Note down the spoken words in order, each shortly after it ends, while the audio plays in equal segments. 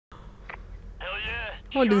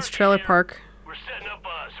I want to do this trailer park. We're setting up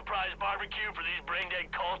a surprise barbecue for these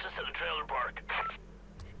brain-dead cultists at the trailer park.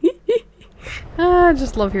 I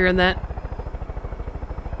just love hearing that.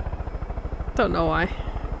 Don't know why. I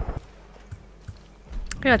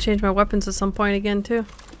gotta change my weapons at some point again, too.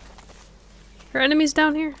 Are enemies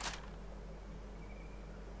down here?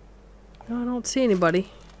 No, I don't see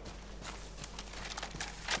anybody.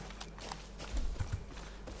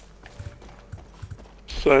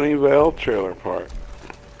 Sunnyvale Trailer Park.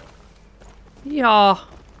 Y'all.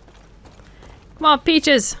 Come on,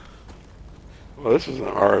 Peaches. Well, this is an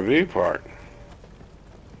RV park.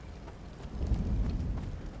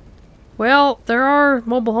 Well, there are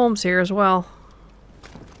mobile homes here as well.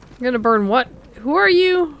 You're gonna burn what? Who are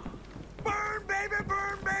you? Burn, baby,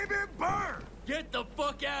 burn! Get the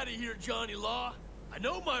fuck out of here, Johnny Law. I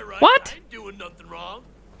know my rights. What? I ain't doing nothing wrong.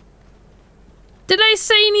 Did I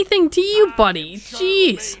say anything to you, buddy?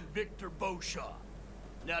 Jeez. Victor Beauchamp.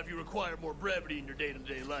 Now, if you require more brevity in your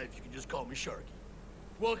day-to-day life, you can just call me Sharky.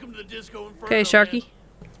 Welcome to the Disco Inferno. Okay, Sharky. Man.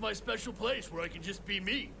 It's my special place where I can just be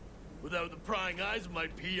me, without the prying eyes of my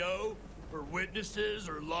PO, or witnesses,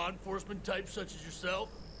 or law enforcement types such as yourself.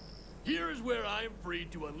 Here is where I am free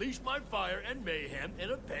to unleash my fire and mayhem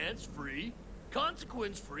in a pants-free,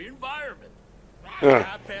 consequence-free environment.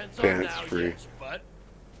 Half pants on now, yes, but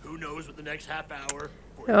who knows what the next half hour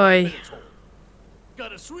or minutes hold.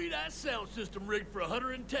 Got a sweet-ass sound system rigged for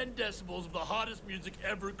 110 decibels of the hottest music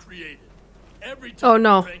ever created. Every time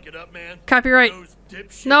you crank it up, man, Copyright. those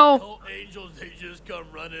dipshit No. cult angels, they just come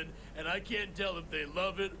running, and I can't tell if they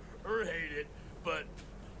love it or hate it, but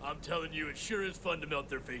I'm telling you, it sure is fun to melt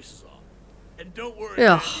their faces off. And don't worry,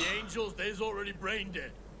 man, the angels, they's already brain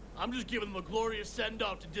dead. I'm just giving them a glorious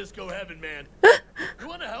send-off to disco heaven, man. You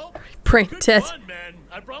want to help? Brain dead. Fun, man.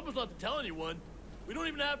 I promise not to tell anyone. We don't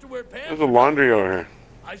even have to wear pants. There's a laundry over here.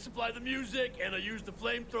 I supply the music, and I use the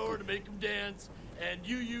flamethrower to make them dance, and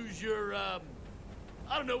you use your, I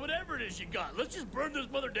don't know, whatever it is you got. Let's just burn this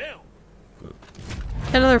mother down.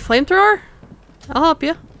 Another flamethrower? I'll help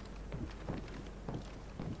you.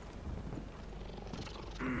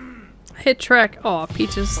 Hit track. Oh,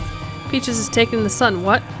 Peaches. Peaches is taking the sun.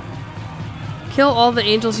 What? Kill all the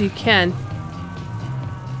angels you can.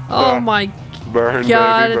 Oh my burn,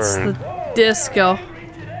 god, baby, it's burn. the disco.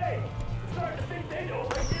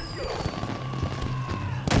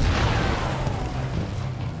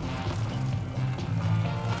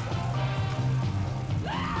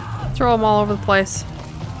 Throw them all over the place.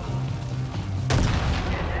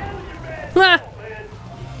 Ah!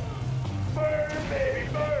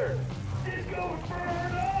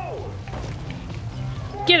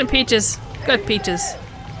 Get him, Peaches. Good, Peaches.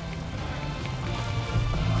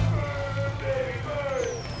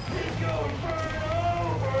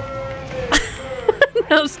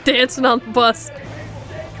 I was dancing on the bus.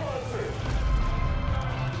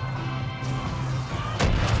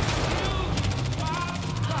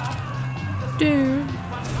 Do,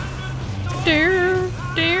 do,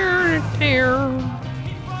 do, do.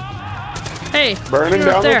 Hey, Burning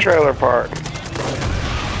down the trailer park.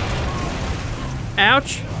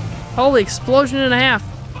 Ouch. Holy explosion and a half.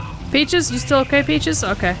 Peaches, you still okay, Peaches?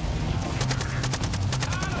 Okay.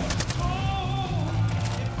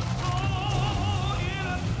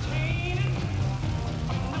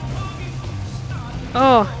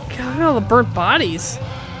 Oh, God, look at all the burnt bodies.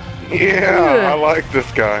 Yeah, I like this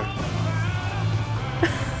guy.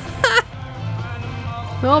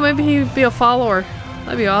 Well, maybe he'd be a follower.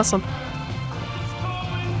 That'd be awesome.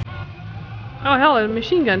 Oh, hell, there's a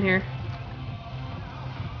machine gun here.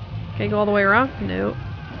 Can I go all the way around? No.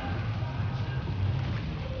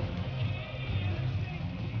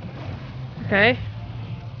 Okay.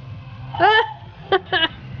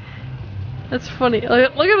 That's funny.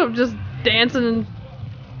 Look at him just dancing and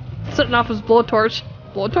setting off his blowtorch.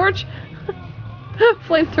 Blowtorch?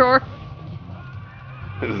 Flamethrower.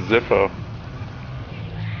 Zippo.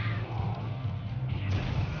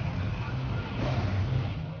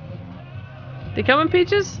 They coming,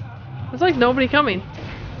 Peaches? There's like nobody coming.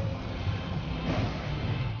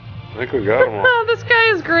 I think we got them all. Oh, this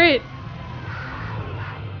guy is great.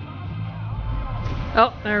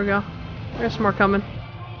 Oh, there we go. There's some more coming.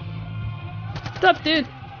 What's up, dude?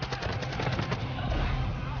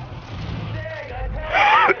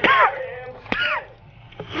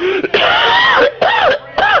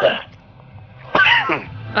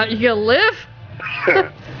 You gonna live?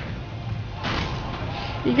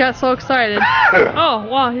 You got so excited. Oh,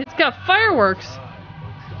 wow, he's got fireworks.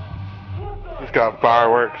 He's got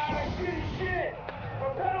fireworks.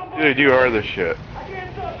 Dude, you are the shit. I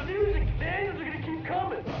can't stop the music. The angels are gonna keep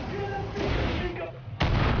coming.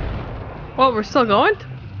 What, we're still going?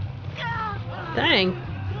 Dang.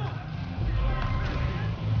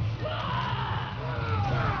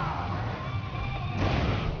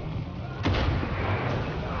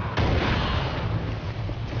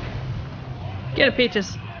 Get it,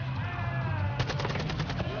 Peaches.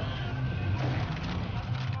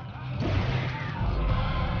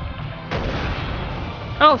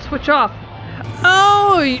 Oh, switch off.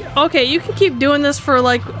 Oh, okay, you can keep doing this for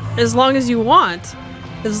like as long as you want.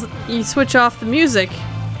 As you switch off the music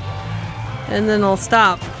and then it'll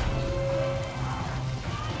stop.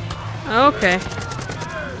 Okay.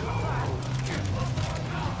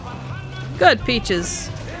 Good,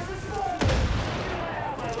 Peaches.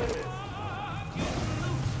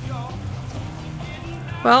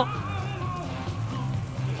 Well.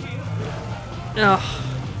 Ugh.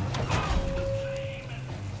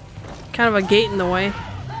 Kind of a gate in the way.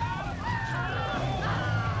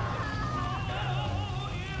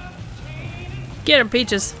 Get him,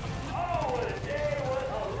 Peaches.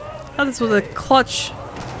 Oh, this was a clutch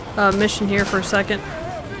mission here for a second.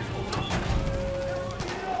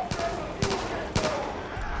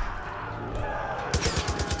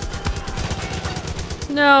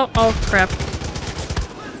 No. Oh, crap.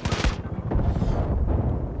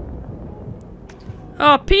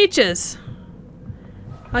 Oh, Peaches!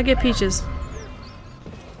 I'll get Peaches.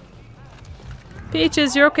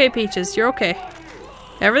 Peaches, you're okay, Peaches. You're okay.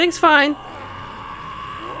 Everything's fine.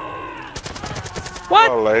 What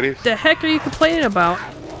Oh, ladies. the heck are you complaining about?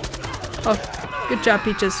 Oh, good job,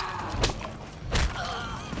 Peaches.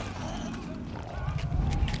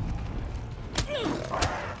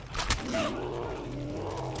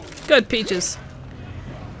 Good, Peaches.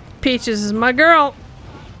 Peaches is my girl.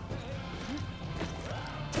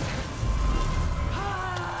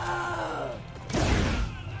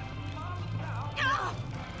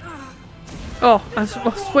 Oh, I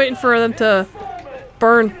was waiting for them to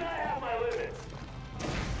burn.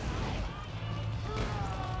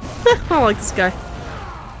 I don't like this guy.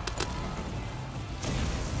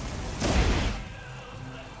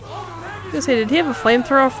 I was gonna say, did he have a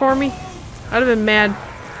flamethrower for me? I'd have been mad.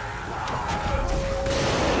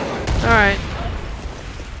 Alright.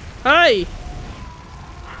 Hey!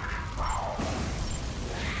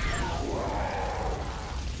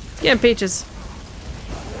 Get him, Peaches.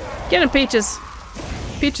 Get him, Peaches.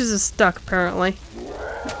 Peaches is stuck, apparently.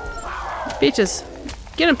 Peaches.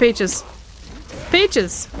 Get him, Peaches.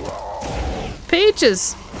 Peaches.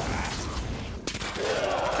 Peaches.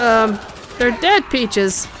 They're dead,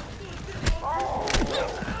 Peaches.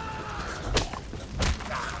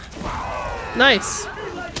 Nice.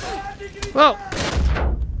 Whoa.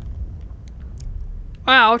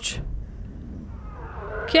 Ouch.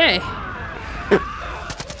 Okay.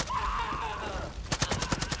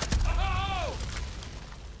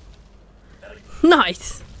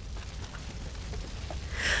 Nice.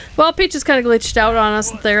 Well, Peaches kind of glitched out on us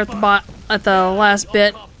there at the last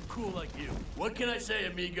bit. Cool like you. What can I say,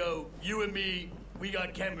 amigo? You and me, we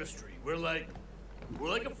got chemistry. We're like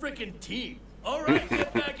a freaking team. All right,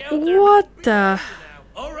 get back out there. What the?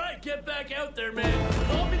 All right, get back out there, man.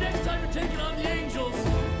 Call me next time you're taking on the Angels.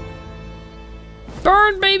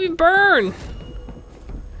 Burn, baby, burn!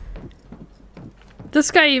 This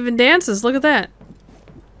guy even dances. Look at that.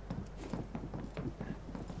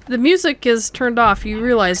 The music is turned off. You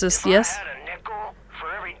realize this, yes? If I had a nickel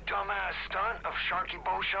for every dumbass stunt of Sharky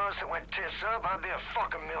Beauchamps that went tits up, I'd be a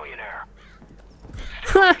fucking millionaire.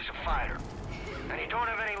 Still, he's a fighter. And he don't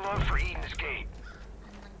have any love for Eden's Gate.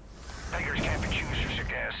 Beggars can't be choosers, I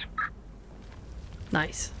guess.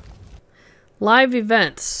 Nice. Live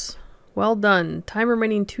events. Well done. Time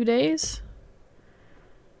remaining 2 days.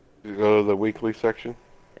 You go to the weekly section?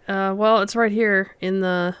 Well, it's right here in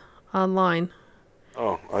the online.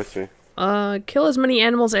 Oh, I see. Kill as many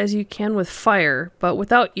animals as you can with fire, but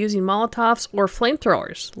without using Molotovs or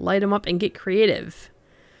flamethrowers. Light them up and get creative.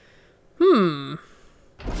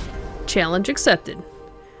 Challenge accepted.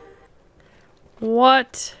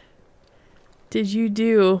 What did you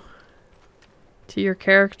do to your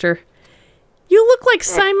character? You look like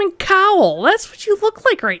Simon Cowell. That's what you look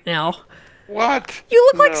like right now. What? You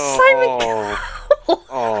look like No. Simon Cowell.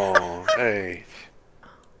 Oh, hey.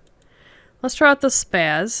 Let's try out the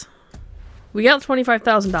spaz. We got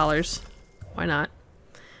 $25,000. Why not?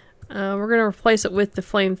 We're gonna replace it with the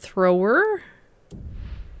flamethrower.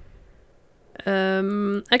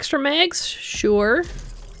 Extra mags? Sure.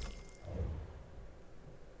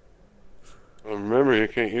 Remember, you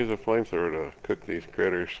can't use a flamethrower to cook these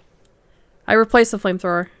critters. I replaced the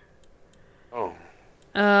flamethrower. Oh.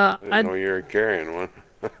 I didn't I know you were carrying one.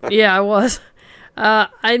 yeah, I was.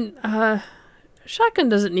 Shotgun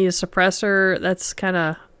doesn't need a suppressor. That's kind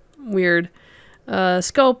of weird.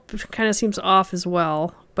 Scope kind of seems off as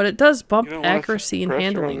well, but it does bump You don't want a accuracy and suppressor on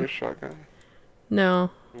handling. your shotgun? No.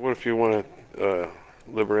 What if you want to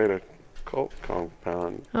liberate a cult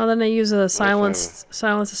compound? Oh, then I use a silenced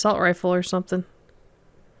assault rifle or something.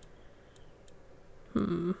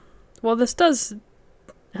 Well, this does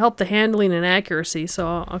help the handling and accuracy,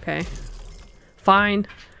 so okay. Fine.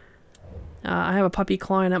 I have a puppy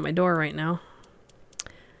clawing at my door right now.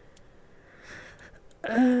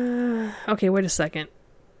 Okay, wait a second.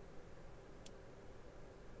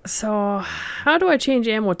 So, how do I change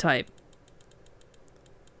ammo type?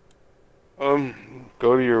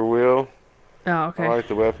 Go to your wheel. Oh, okay. Highlight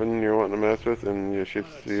the weapon you're wanting to mess with, and you should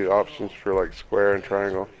see options for like square and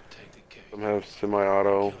triangle. Some have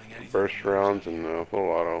semi-auto, burst rounds, and full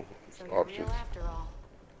auto options.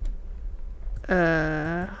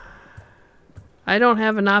 I don't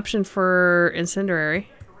have an option for incendiary.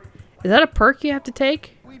 Is that a perk you have to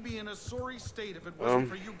take? We'd be in a sorry state if it wasn't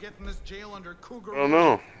for you getting this jail under Cougar. I don't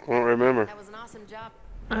know. I don't remember. That was an awesome job.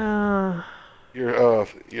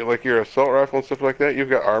 Your assault rifle and stuff like that, you've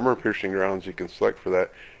got armor piercing rounds you can select for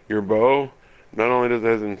that. Your bow, not only does it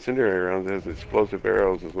have incendiary rounds, it has explosive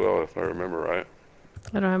arrows as well, if I remember right.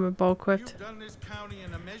 I don't have a bow equipped.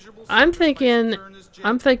 I'm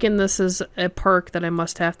thinking this is a perk that I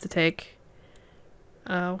must have to take.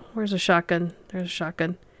 Where's a shotgun? There's a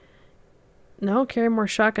shotgun. No, carry more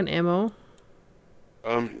shotgun ammo.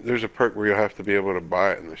 There's a perk where you'll have to be able to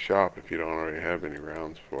buy it in the shop if you don't already have any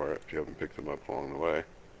rounds for it, if you haven't picked them up along the way.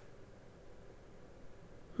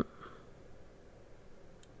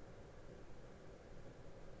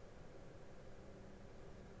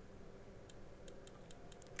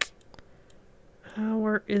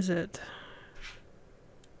 Where is it?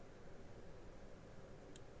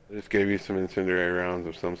 I just gave you some incendiary rounds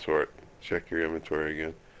of some sort. Check your inventory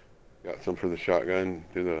again. Got some for the shotgun.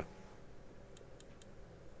 Do the...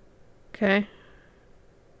 Okay.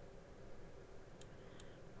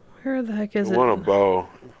 Where the heck is it? You want a bow.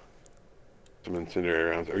 Some incendiary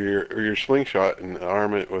rounds. Or your slingshot and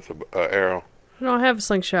arm it with a arrow. I don't have a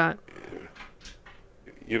slingshot.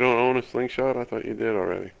 You don't own a slingshot? I thought you did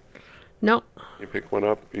already. Nope. You pick one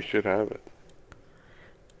up, you should have it.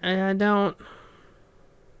 I don't.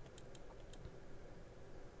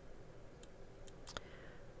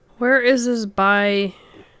 Where is this buy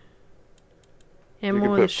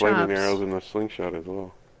ammo in the shops? You can put flaming arrows in the slingshot as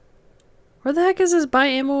well. Where the heck is this buy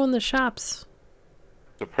ammo in the shops?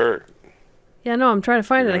 It's a perk. Yeah, no, I'm trying to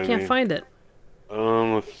find it. I I can't mean? find it.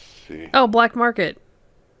 Let's see. Oh, black market.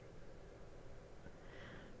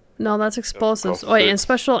 No, that's explosives. Oh, wait, and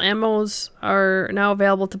special ammos are now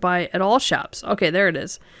available to buy at all shops. Okay, there it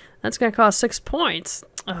is. That's going to cost 6 points.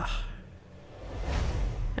 Ugh.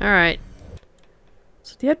 All right.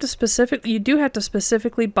 So do you have to you do have to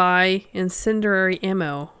specifically buy incendiary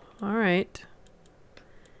ammo. All right.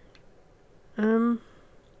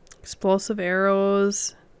 Explosive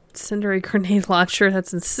arrows, incendiary grenade launcher.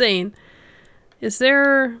 That's insane. Is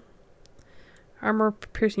there armor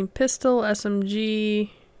piercing pistol,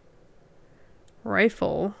 SMG,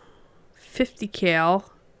 rifle, 50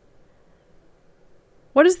 cal?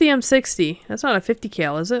 What is the M60? That's not a 50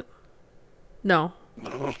 cal, is it? No.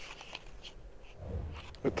 No.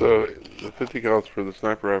 But the 50 cals for the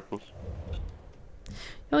sniper rifles.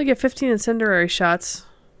 You only get 15 incendiary shots.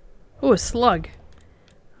 Ooh, a slug.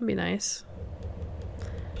 That'd be nice.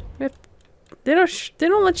 They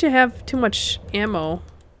don't let you have too much ammo.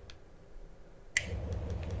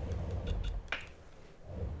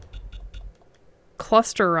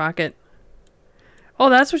 Cluster rocket.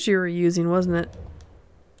 Oh, that's what you were using, wasn't it?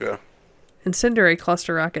 Yeah. Incendiary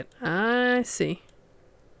cluster rocket. I see.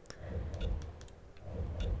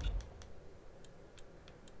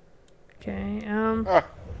 Okay,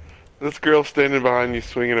 This girl standing behind you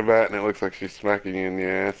swinging a bat and it looks like she's smacking you in the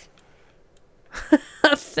ass.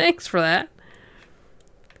 Thanks for that.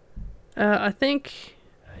 I think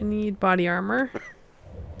I need body armor.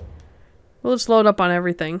 We'll just load up on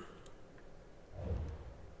everything.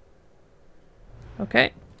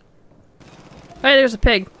 Okay. Hey, there's a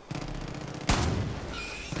pig.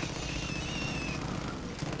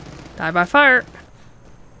 Die by fire.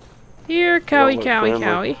 Here, cowie, look cowie, friendly.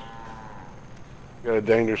 cowie. Got a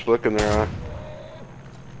dangerous look in their eye.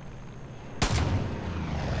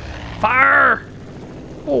 Fire!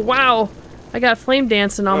 Oh, wow. I got flame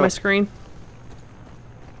dancing on my screen.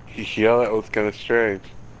 Yeah, that was kind of strange.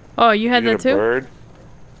 Oh, you had You that hit a too? bird?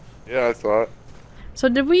 Yeah, I saw it. So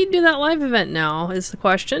did we do that live event now, is the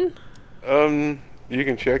question? You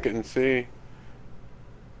can check it and see.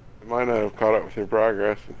 It might not have caught up with your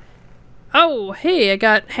progress. Oh, hey, I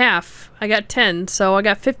got half. I got 10, so I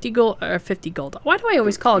got 50 gold. 50 gold. Why do I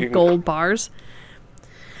always call it gold bars?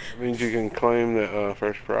 It means you can claim the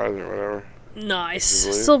first prize or whatever. Nice.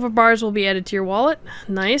 Silver bars will be added to your wallet.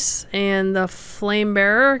 Nice. And the flame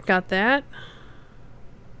bearer, got that.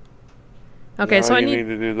 Okay, now so I you need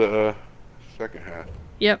to do the second half.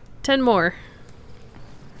 Yep, 10 more.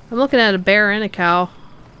 I'm looking at a bear and a cow.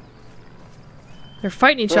 They're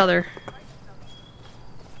fighting each other.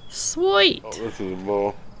 Sweet. Oh, this is a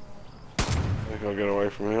bull. I think I'll get away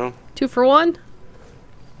from him. 2 for 1.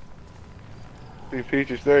 See,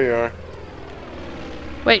 Peaches, there you are.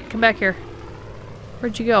 Wait, come back here.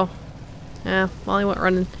 Where'd you go? Yeah, well, he went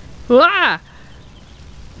running. Ah!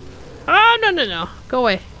 Oh, no, no, no. Go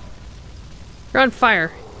away. You're on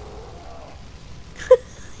fire.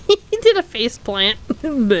 He did a face plant.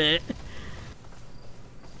 Bleh.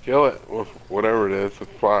 Kill it with whatever it is with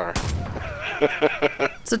fire.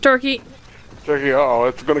 It's a turkey. Turkey, uh-oh,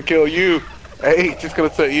 it's gonna kill you. Hey, it's just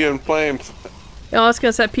gonna set you in flames. Oh, it's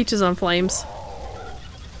gonna set Peaches on flames.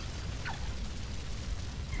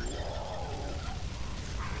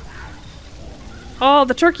 Oh,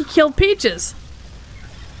 the turkey killed Peaches.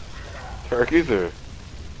 Turkeys are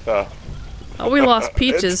tough. Oh, we lost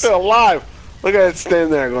Peaches. It's still alive. Look at it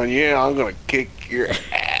standing there going, yeah, I'm gonna kick your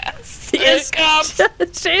ass. Yes,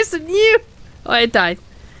 it's chasing you. Oh, it died.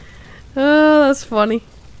 Oh, that's funny.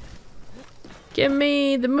 Give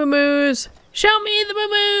me the moo-moos. Show me the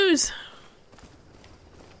moo-moos.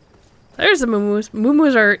 There's the moo-moos.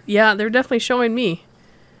 Moo-moos are, yeah, they're definitely showing me.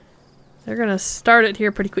 They're gonna start it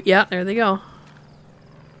here pretty quick. Yeah, there they go.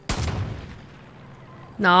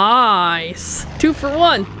 Nice. 2 for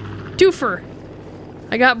 1. 2 for.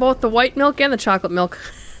 I got both the white milk and the chocolate milk.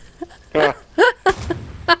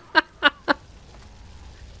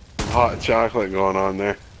 Hot chocolate going on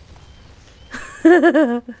there.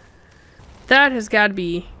 That has got to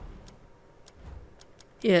be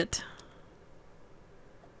it.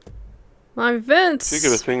 My events. Think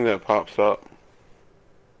of the thing that pops up.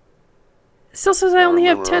 It still says I only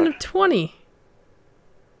have 10 of 20.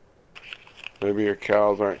 Maybe your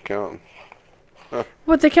cows aren't counting.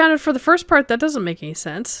 But they counted for the first part. That doesn't make any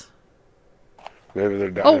sense. Maybe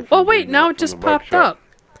they're dying. Oh, wait, now it just popped up.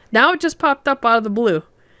 Now it just popped up out of the blue.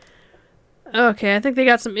 Okay, I think they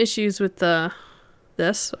got some issues with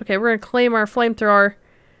this. Okay, we're gonna claim our flamethrower.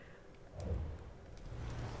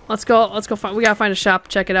 Let's go find, we gotta find a shop,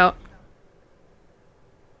 check it out.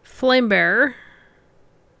 Flame bearer.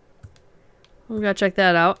 We gotta check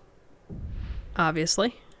that out.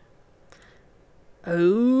 Obviously.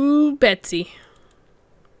 Oh, Betsy.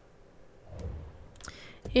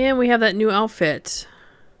 And we have that new outfit.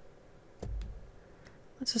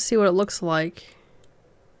 Let's just see what it looks like.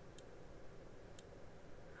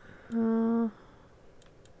 Oh,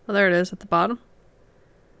 there it is at the bottom.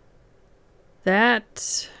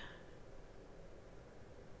 That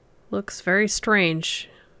looks very strange.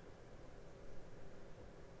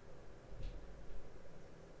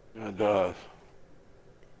 It does.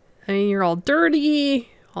 I mean, you're all dirty,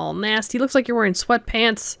 all nasty. Looks like you're wearing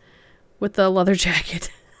sweatpants with a leather jacket.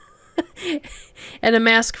 And a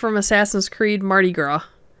mask from Assassin's Creed Mardi Gras.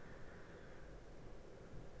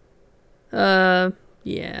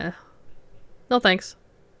 Yeah. No thanks.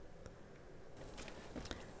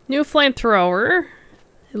 New flamethrower.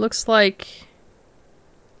 It looks like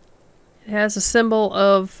it has a symbol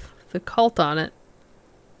of the cult on it.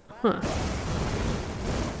 Huh.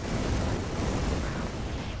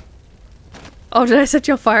 Oh, did I set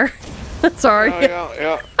you on fire? Sorry. Oh,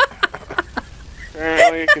 yeah.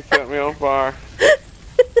 Apparently you can set me on fire.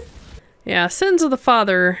 Yeah, sins of the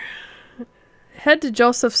father. Head to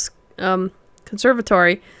Joseph's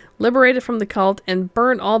conservatory, liberate it from the cult, and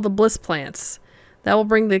burn all the bliss plants. That will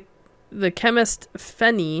bring the chemist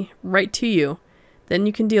Fenny right to you. Then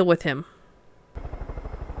you can deal with him.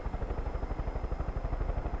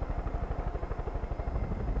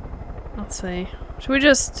 Let's see. Should we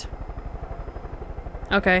just...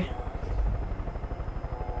 Okay. Hey,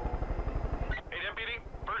 Deputy,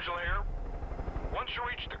 Virgil here. Once you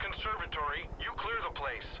reach the conservatory, you clear the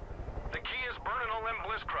place. The key is burning all them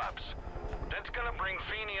bliss crops. That's gonna bring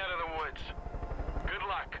Feeney out of the woods. Good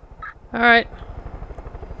luck. Alright.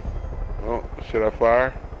 Oh, should I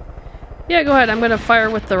fire? Yeah, go ahead. I'm gonna fire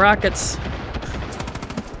with the rockets.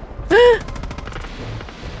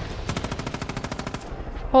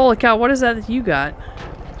 Holy cow, what is that you got?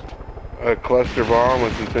 A cluster bomb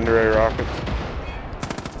with incendiary rockets.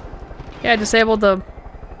 Yeah, I disabled the...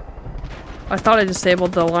 I thought I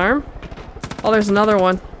disabled the alarm. Oh, there's another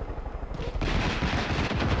one.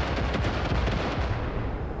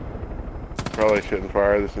 Probably shouldn't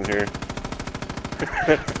fire this in here.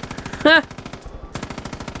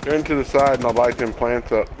 Turn to the side and I'll light them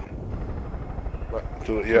plants up.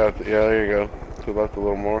 Yeah, there you go. To the left a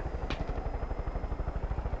little more.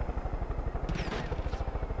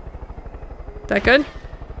 That good?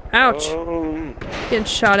 Ouch. Getting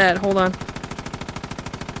shot at. Hold on.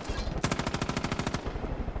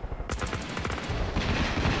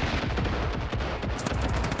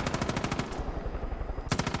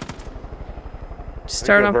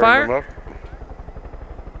 Start on fire?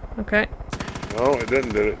 Okay. No, it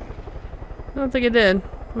didn't, did it? I don't think it did.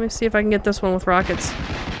 Let me see if I can get this one with rockets.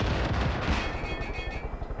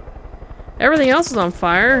 Everything else is on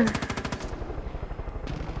fire.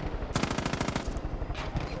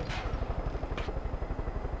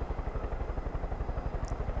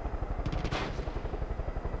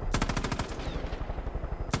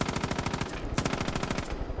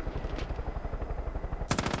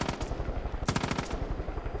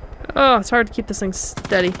 Oh, it's hard to keep this thing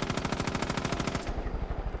steady.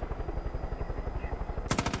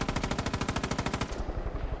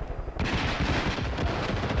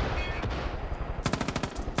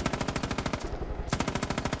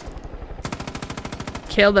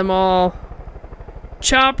 Kill them all.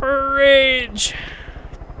 Chopper rage!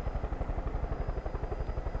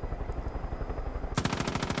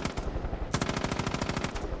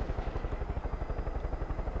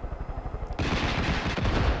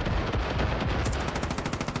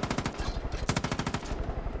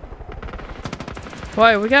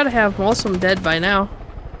 Boy, we gotta have most of them dead by now.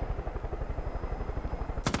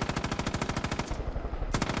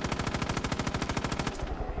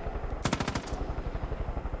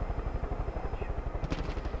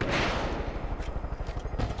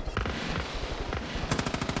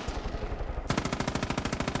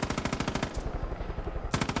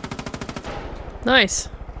 Nice.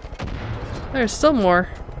 There's still more.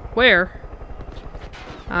 Where?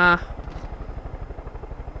 Ah.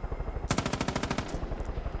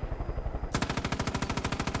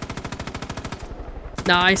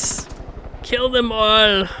 Nice. Kill them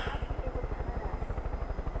all.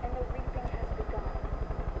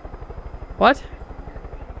 What?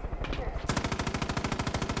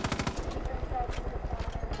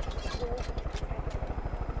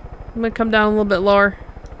 I'm gonna come down a little bit lower.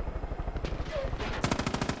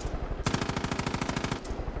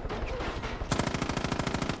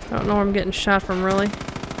 I don't know where I'm getting shot from, really.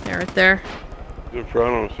 Yeah, right there. In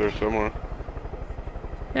front of us there somewhere.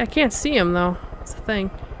 Yeah, I can't see him, though. That's the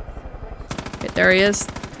thing. Okay, there he is.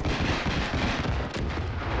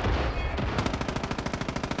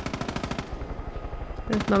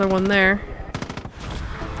 There's another one there.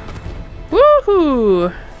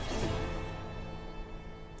 Woohoo!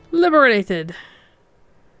 Liberated.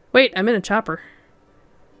 Wait, I'm in a chopper.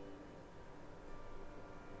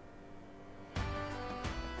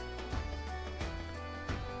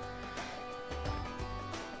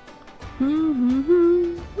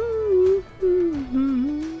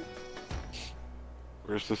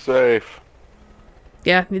 Where's the safe?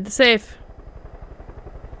 Yeah, need the safe.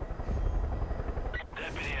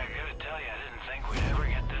 Deputy, I gotta tell you, I didn't think we'd ever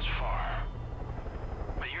get this far.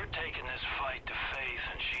 But you're taking this fight to Faith,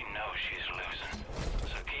 and she knows she's losing.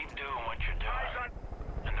 So keep doing what you're doing.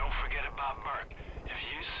 And don't forget about Burke. If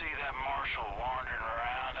you see that marshal wandering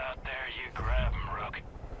around out there, you grab him, Rook.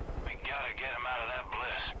 We gotta get him out of that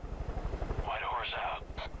bliss. White horse out.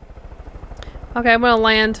 Okay, I'm gonna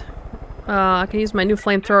land. I can use my new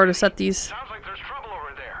flamethrower to set these. Sounds like there's trouble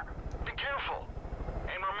over there. Be careful.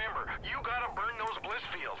 And remember, you gotta burn those bliss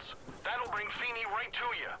fields. That'll bring Feeney right to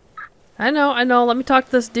you. I know. Let me talk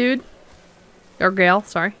to this dude. Or gal,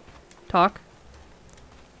 sorry. Talk.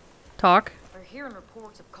 We're hearing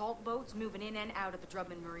reports of cult boats moving in and out of the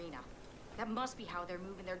Drummond Marina. That must be how they're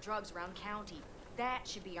moving their drugs around county. That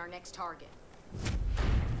should be our next target.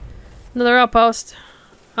 Another outpost.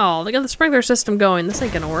 Oh, they got the sprinkler system going. This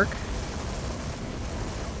ain't gonna work.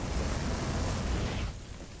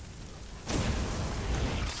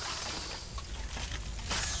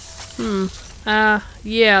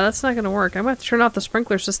 Yeah, that's not gonna work. I'm gonna have to turn off the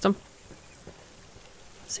sprinkler system.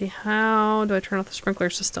 Let's see, how do I turn off the sprinkler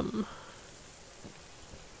system?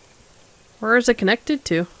 Where is it connected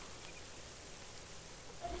to?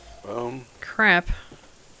 Crap.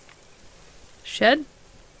 Shed?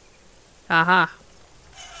 Aha.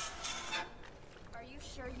 Are you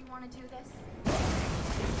sure you want to do this?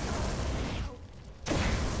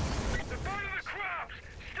 They're burning the crops!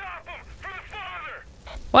 Stop them! For the father!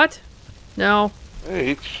 What? No. Hey,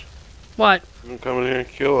 H. What? You come in here and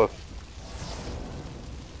kill us.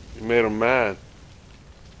 You made them mad.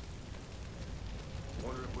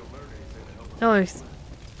 Oh,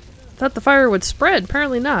 thought the fire would spread.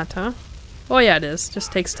 Apparently not, huh? Oh yeah, it is.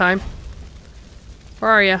 Just takes time. Where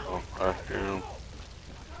are you? Oh, I hear him.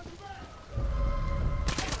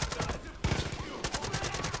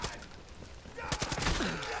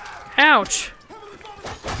 Ouch!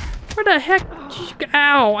 Where the heck?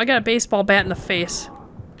 Ow! I got a baseball bat in the face.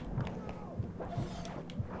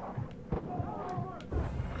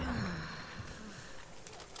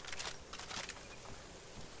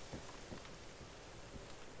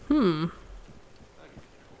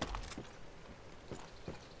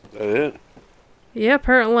 Is that it? Yeah,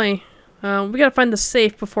 apparently. We gotta find the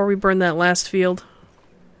safe before we burn that last field.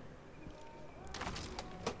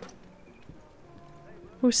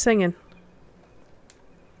 Who's singing?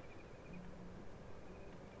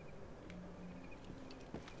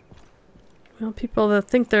 Well, people that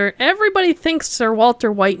think they're... Everybody thinks they're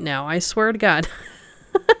Walter White now, I swear to God.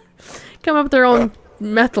 Come up with their own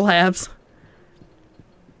meth labs.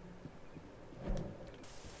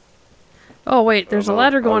 Oh wait, there's a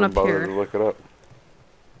ladder going up here. To look it up.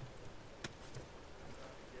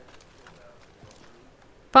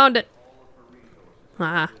 Found it.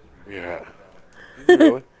 Ah. Yeah.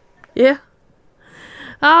 Really? Yeah.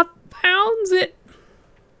 I found it.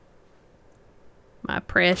 My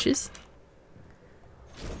precious.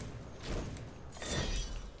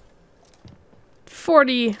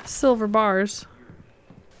 40 silver bars.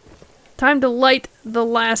 Time to light the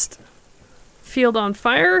last field on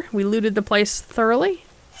fire. We looted the place thoroughly.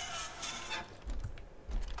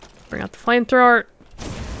 Bring out the flamethrower.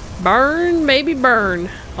 Burn, baby, burn.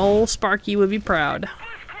 Old Sparky would be proud.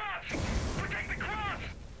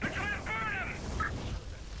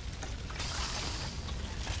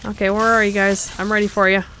 Okay, where are you guys? I'm ready for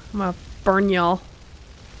you. I'm gonna burn y'all.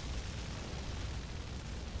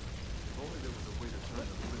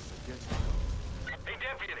 Hey,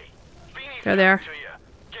 deputy. Beanie's There they are. coming to you.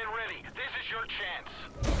 Get ready. This is your chance.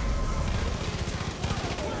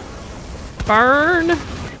 Burn!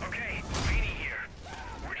 Okay, Beanie here.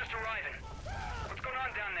 We're just arriving. What's going on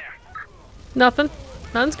down there? Nothing.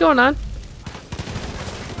 Nothing's going on.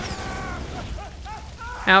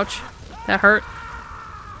 Ouch. That hurt.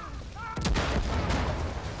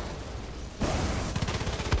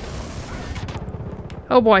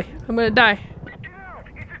 Oh boy, I'm gonna die. Get out!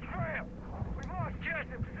 It's a trap! We lost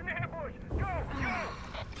Jessup. It's an ambush. Go! Go! Meet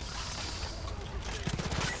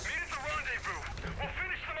at the rendezvous. We'll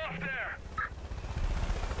finish them off there.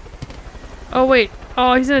 Oh wait.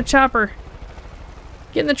 Oh, he's in a chopper.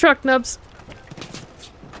 Get in the truck, Nubs.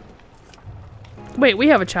 Wait, we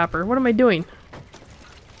have a chopper. What am I doing?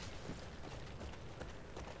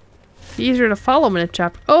 It's easier to follow him in a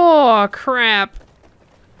chopper. Oh, crap.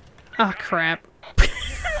 Oh, crap.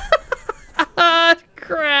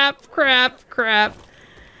 Crap.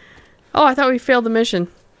 Oh, I thought we failed the mission.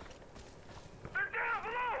 They're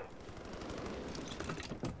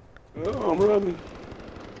down below! Oh, I'm running.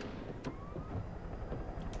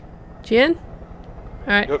 Jin?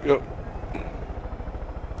 Alright. Yep.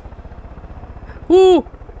 Woo!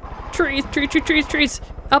 Trees.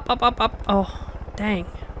 Up. Oh, dang.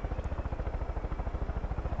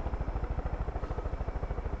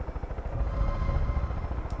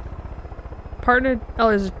 Partner. Oh,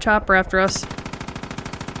 there's a chopper after us.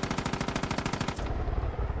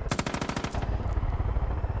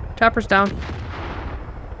 Chopper's down.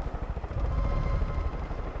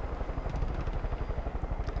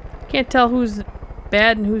 Can't tell who's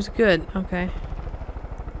bad and who's good. Okay.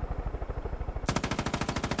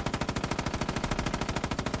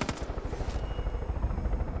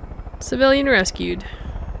 Civilian rescued.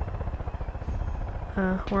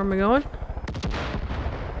 Where am I going?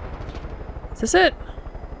 Is this it?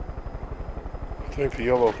 I think the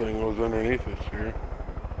yellow thing was underneath us here.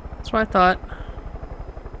 That's what I thought.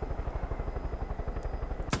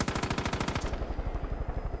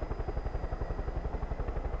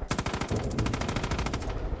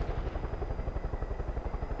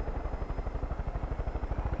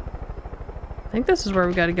 I think this is where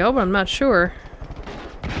we gotta go, but I'm not sure.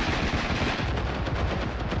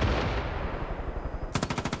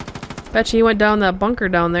 Bet you he went down that bunker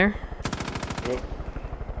down there. Yep.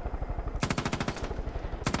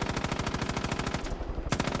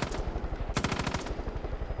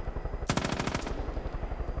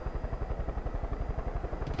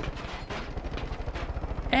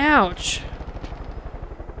 Ouch.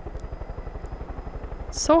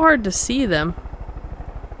 It's so hard to see them.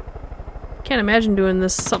 Can't imagine doing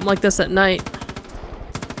this something like this at night.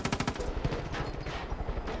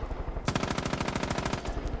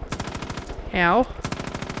 Ow.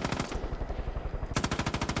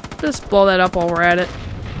 Just blow that up while we're at it.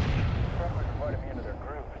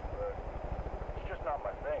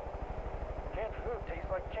 Tastes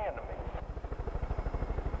like can to me.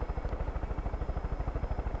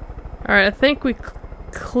 Alright, I think we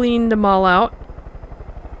cleaned them all out.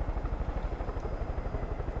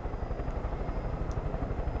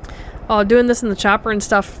 Oh, doing this in the chopper and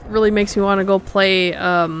stuff really makes me want to go play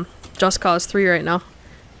Just Cause 3 right now.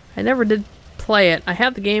 I never did play it. I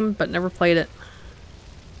have the game, but never played it.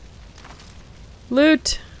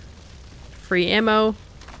 Loot. Free ammo.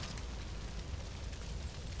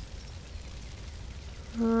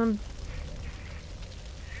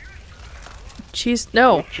 Cheese.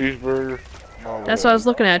 No. Cheeseburger. That's what I was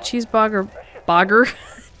looking at. Cheeseburger. Bogger.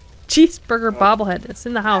 Cheeseburger bobblehead. It's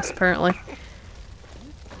in the house, apparently.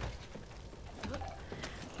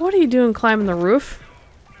 What are you doing climbing the roof?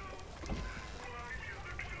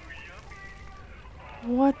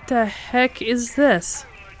 What the heck is this?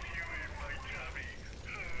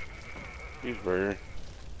 Cheeseburger.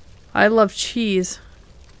 I love cheese.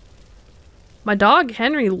 My dog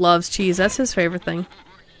Henry loves cheese. That's his favorite thing.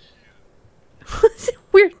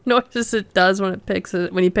 Weird noises it does when it picks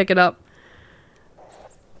it when you pick it up.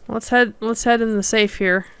 Let's head in the safe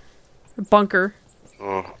here. The bunker.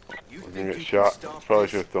 Oh, we're gonna get shot. Probably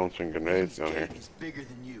should have thrown some grenades down here.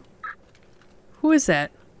 Who is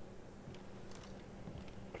that?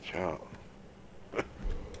 Watch out. I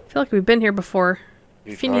feel like we've been here before.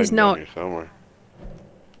 He's Finney's hiding down note. here somewhere.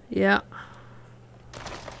 Yeah.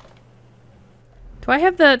 Do I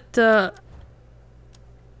have that,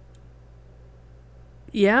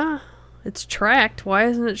 yeah, it's tracked. Why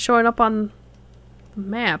isn't it showing up on the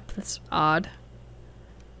map? That's odd.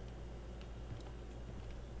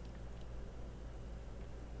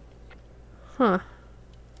 Huh.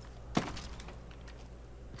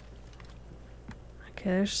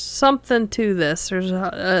 Okay, there's something to this. There's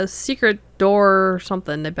a secret door or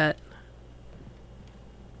something, I bet.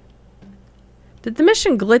 Did the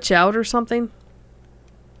mission glitch out or something?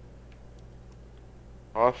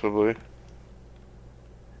 Possibly.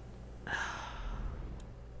 I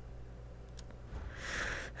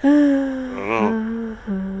don't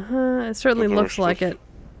know. It certainly looks like it.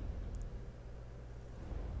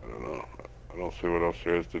 I don't know. I don't see what else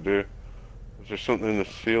there is to do. Is there something in the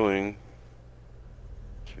ceiling?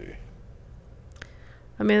 Let's see.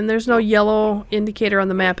 I mean, there's no yellow indicator on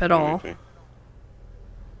the map at all. Anything.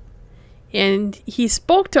 And he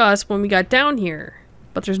spoke to us when we got down here,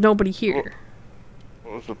 but there's nobody here.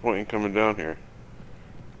 What was the point in coming down here?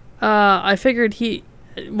 I figured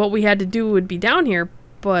what we had to do would be down here,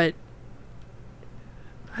 but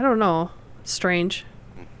I don't know. It's strange.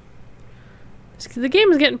 The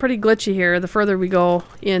game is getting pretty glitchy here the further we go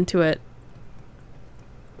into it.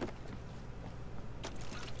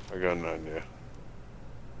 I got an idea.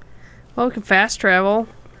 Well, we can fast travel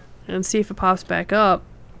and see if it pops back up.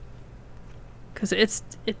 Because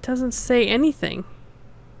it doesn't say anything.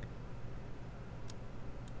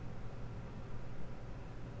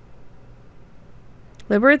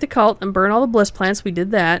 Liberate the cult and burn all the bliss plants. We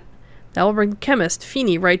did that. That will bring the chemist,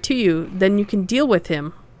 Feeney, right to you. Then you can deal with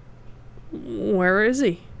him. Where is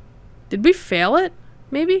he? Did we fail it?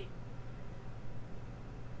 Maybe?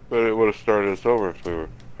 But it would have started us over if we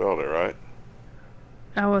failed it, right?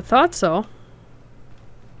 I would have thought so.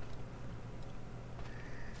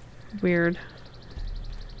 Weird.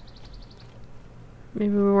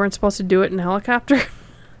 Maybe we weren't supposed to do it in a helicopter?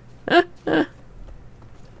 Hey,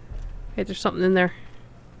 there's something in there.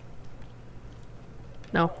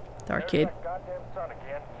 No, the arcade.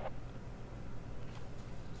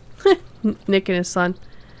 Nick and his son.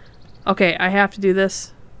 Okay, I have to do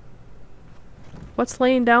this. What's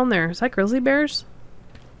laying down there? Is that grizzly bears?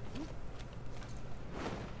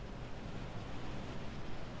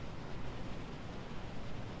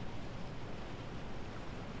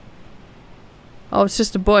 Oh, it's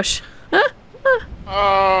just a bush.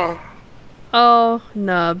 Oh,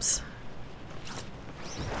 nubs.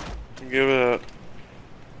 Give it up.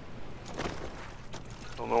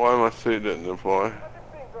 I don't know why my suit didn't deploy.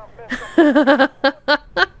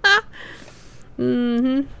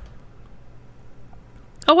 Mm-hmm.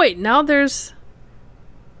 Oh wait, now there's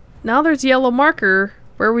yellow marker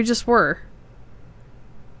where we just were.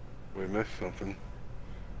 We missed something.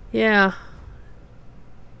 Yeah.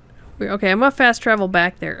 Okay, I'm gonna fast travel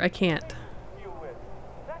back there. I can't.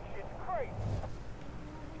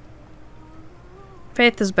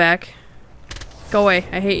 Faith is back. Go away.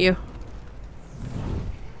 I hate you.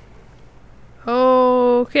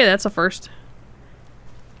 Okay, that's a first.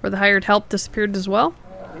 Where the hired help disappeared as well.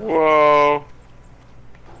 Whoa.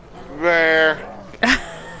 There.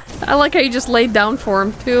 I like how you just laid down for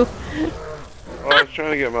him, too. Oh, I was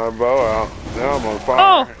trying to get my bow out. Now I'm on fire.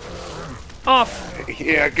 Oh! Off.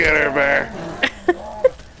 Yeah, get her, bear.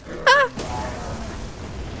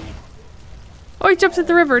 Oh, he jumps at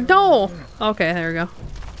the river. No! Okay, there we go.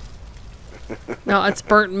 No, it's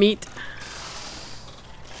burnt meat.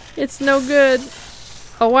 It's no good.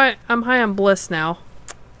 Oh, what? I'm high on bliss now.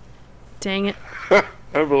 Dang it. I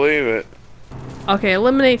believe it. Okay,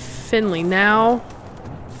 eliminate Finley. Now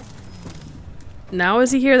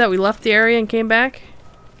is he here that we left the area and came back?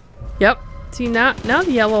 Yep. See, now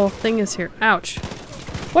the yellow thing is here. Ouch.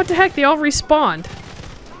 What the heck? They all respawned.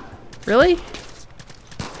 Really?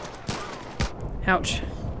 Ouch.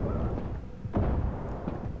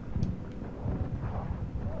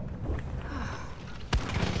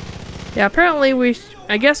 Yeah, apparently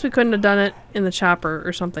I guess we couldn't have done it in the chopper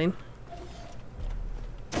or something.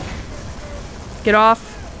 Get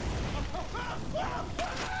off.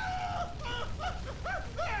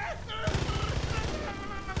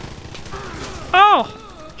 Oh!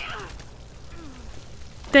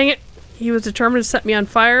 Dang it. He was determined to set me on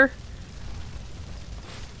fire.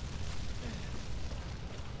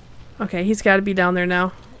 Okay, he's got to be down there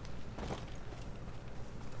now.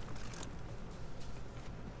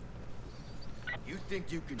 You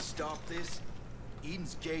think you can stop this?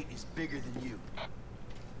 Eden's Gate is bigger than you.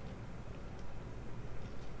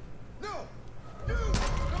 No! No!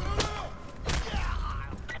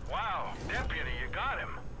 Wow, Deputy, you got him.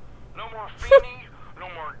 No more Feeny, no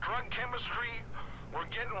more drug chemistry. We're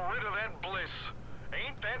getting rid of that bliss.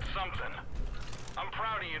 Ain't that something? I'm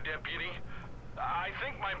proud of you, Deputy. I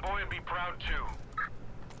think my boy would be proud too.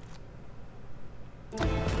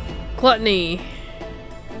 Gluttony.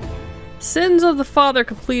 Sins of the father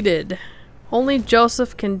completed. Only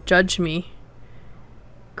Joseph can judge me.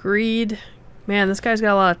 Greed. Man, this guy's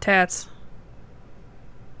got a lot of tats.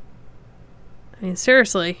 I mean,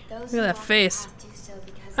 seriously. Look at that face.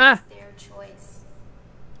 Ah! Their choice.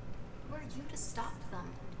 Who are you to stop them?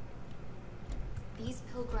 These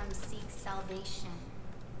pilgrims seek salvation.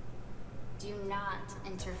 Do not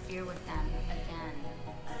interfere with them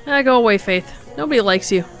again. Go away, Faith. Nobody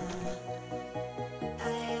likes you.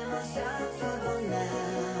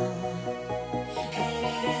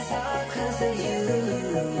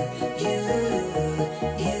 You